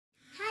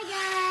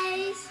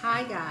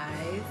Hi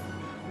guys,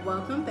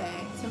 welcome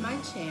back to my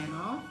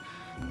channel.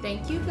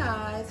 Thank you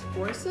guys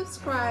for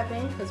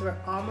subscribing because we're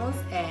almost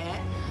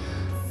at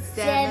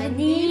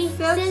 70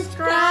 subscribers.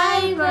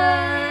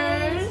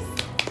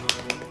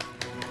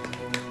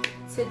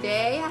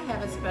 Today I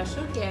have a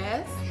special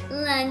guest,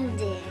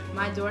 London.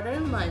 my daughter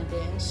in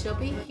London. She'll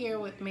be here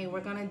with me.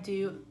 We're gonna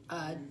do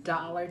a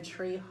Dollar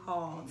Tree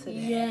haul today.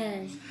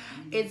 Yes.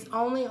 It's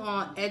only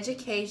on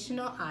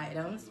educational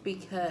items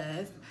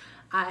because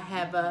I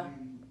have a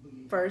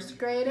first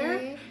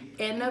grader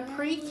and a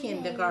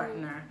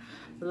pre-kindergartner.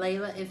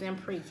 Layla is in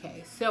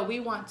pre-K. So we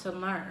want to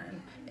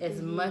learn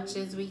as much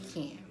as we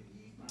can.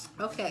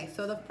 Okay,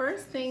 so the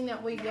first thing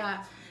that we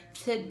got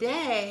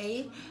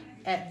today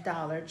at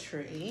Dollar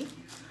Tree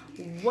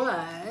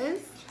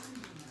was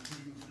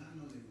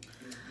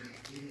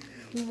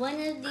one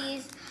of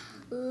these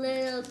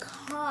little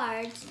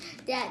cards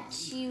that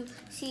you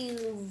see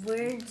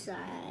words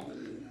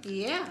on.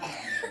 yeah,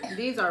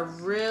 these are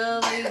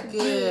really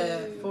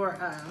good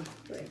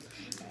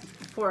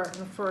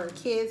for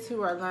kids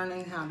who are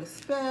learning how to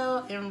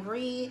spell and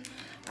read.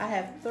 I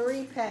have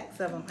 3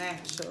 packs of them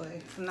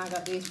actually, and I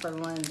got these for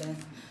London.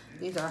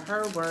 These are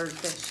her words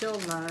that she'll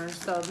learn.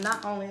 So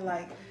not only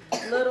like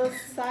little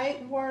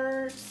sight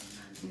words,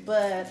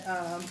 but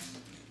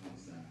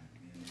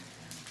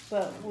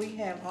we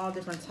have all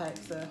different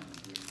types of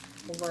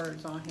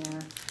words on here.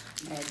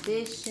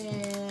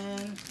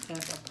 Addition,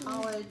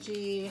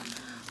 anthropology,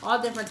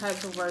 all different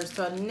types of words.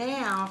 So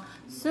now,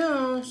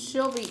 soon,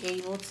 she'll be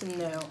able to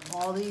know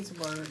all these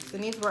words.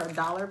 And these were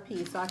 $1 a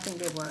piece, so I think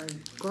they were a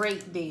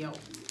great deal.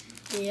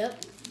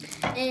 Yep.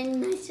 And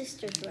my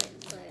sister's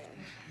right there.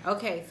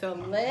 Okay, so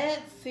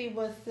let's see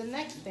what's the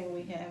next thing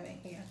we have in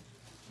here.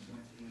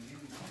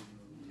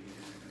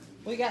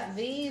 We got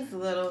these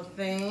little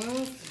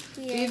things.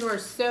 Yes. These were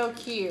so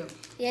cute.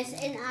 Yes,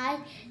 and I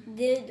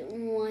did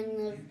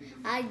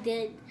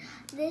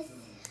this.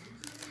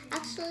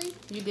 Actually,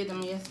 You did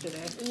them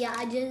yesterday. yeah,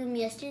 I did them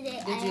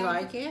yesterday. Did you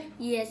like it?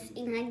 Yes,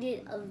 and I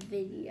did a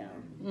video.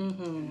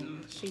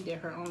 She did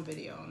her own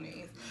video on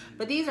these.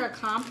 But these are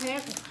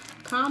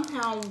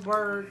compound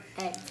word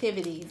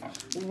activities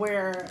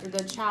where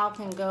the child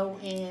can go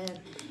in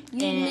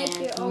and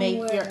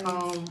make your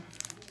own,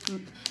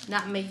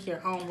 not make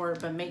your own word,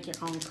 but make your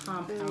own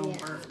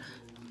compound word.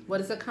 What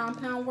is a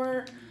compound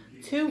word?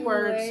 Two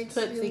words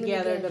put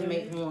together to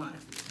make one.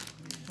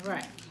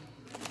 Right.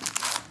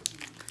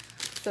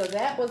 So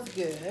that was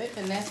good,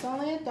 and that's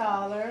only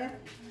 $1.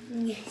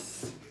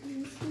 Yes.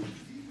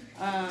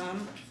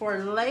 For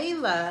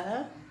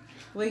Layla,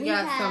 we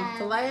got some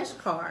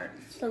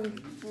flashcards. Some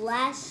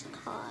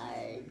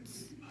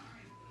flashcards.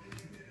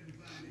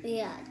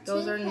 Yeah.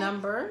 Those are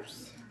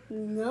numbers.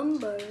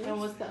 Numbers. And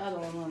what's the other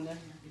one, Linda?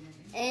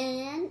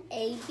 And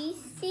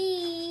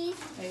ABCs.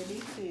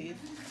 ABCs.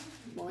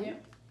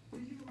 Yep.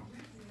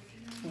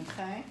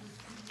 Okay.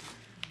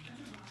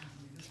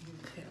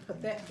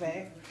 Put that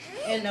back.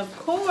 And of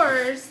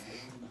course,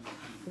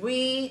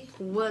 we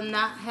will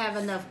not have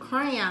enough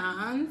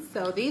crayons.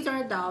 So these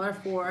are $1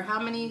 for how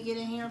many you get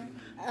in here?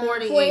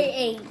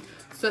 48.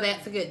 So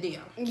that's a good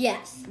deal.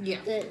 Yes.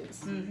 Yeah. It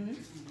is.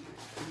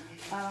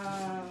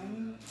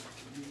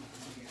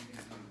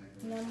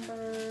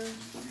 Numbers.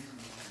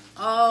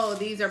 Oh,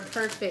 these are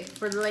perfect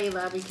for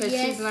Layla because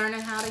she's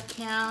learning how to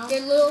count.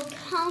 They're little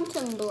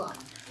counting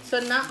blocks. So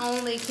not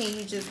only can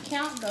you just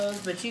count those,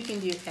 but you can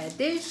do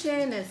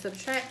addition and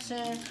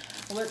subtraction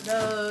with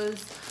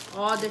those,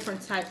 all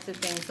different types of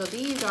things. So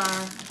these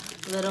are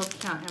little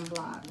counting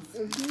blocks.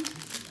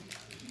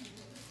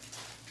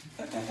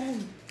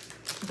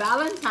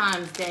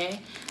 Valentine's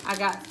Day, I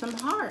got some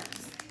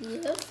hearts.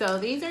 Yep. So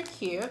these are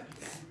cute.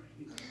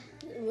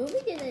 What are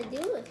we gonna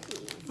do with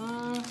these?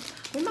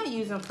 We might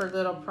use them for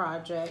little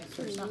projects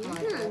or something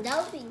like that. That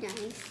would be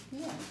nice.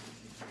 Yeah.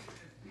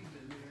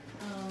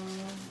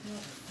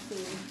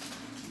 Let's see.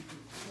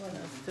 What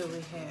else do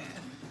we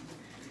have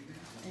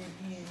in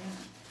here?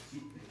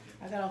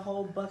 I got a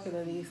whole bucket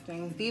of these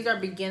things. These are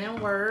beginning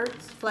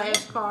words,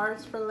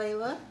 flashcards for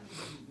Layla,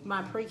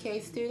 my pre-K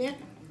student.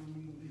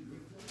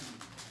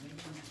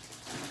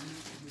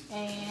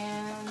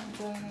 And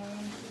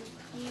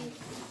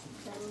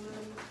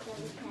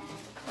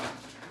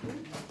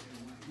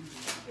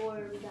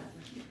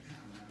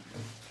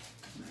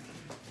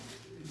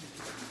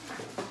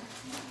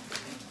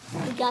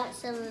we got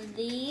some of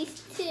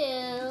these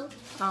too.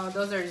 oh,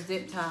 those are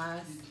zip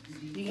ties.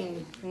 You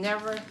can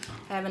never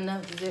have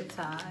enough zip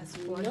ties.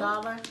 For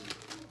 $1,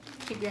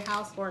 keep your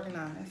house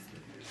organized.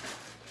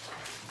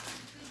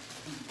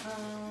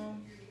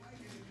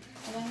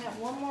 And I have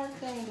one more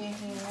thing in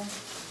here.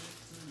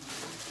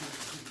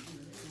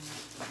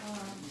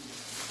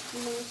 You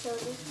want to show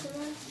this to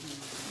us?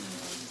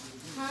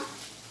 Huh?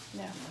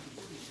 No.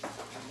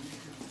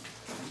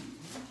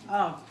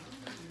 Oh,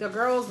 the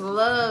girls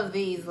love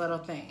these little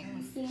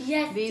things.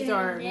 Yes. These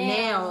are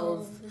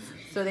nails.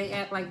 So they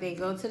act like they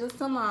go to the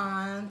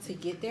salon to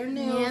get their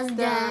nails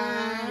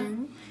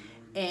done.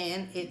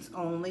 And it's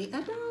only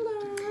 $1.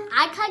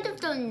 I kind of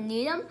don't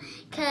need them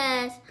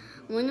because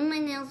One of my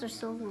nails are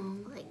so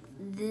long, like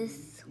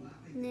this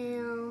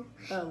nail.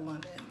 Oh,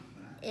 one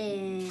nail.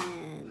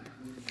 And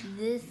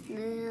this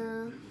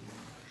nail.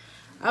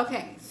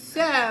 Okay,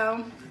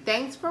 so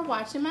thanks for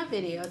watching my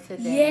video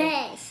today.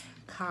 Yes.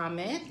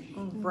 Comment,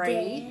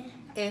 rate,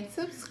 and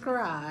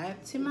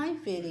subscribe to my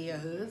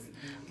videos.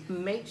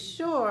 Make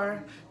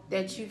sure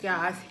that you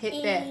guys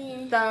hit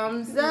that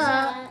thumbs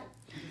up.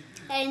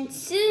 And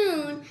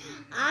soon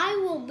I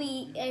will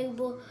be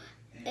able,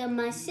 and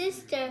my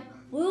sister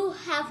will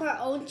have her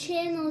own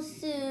channel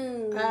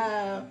soon.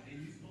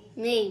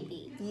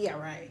 Maybe. Yeah,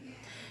 right.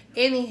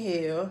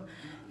 Anywho,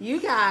 you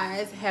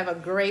guys have a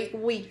great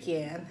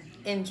weekend.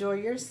 Enjoy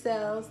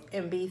yourselves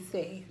and be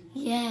safe.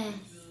 Yes.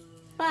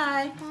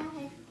 Bye.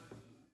 Bye.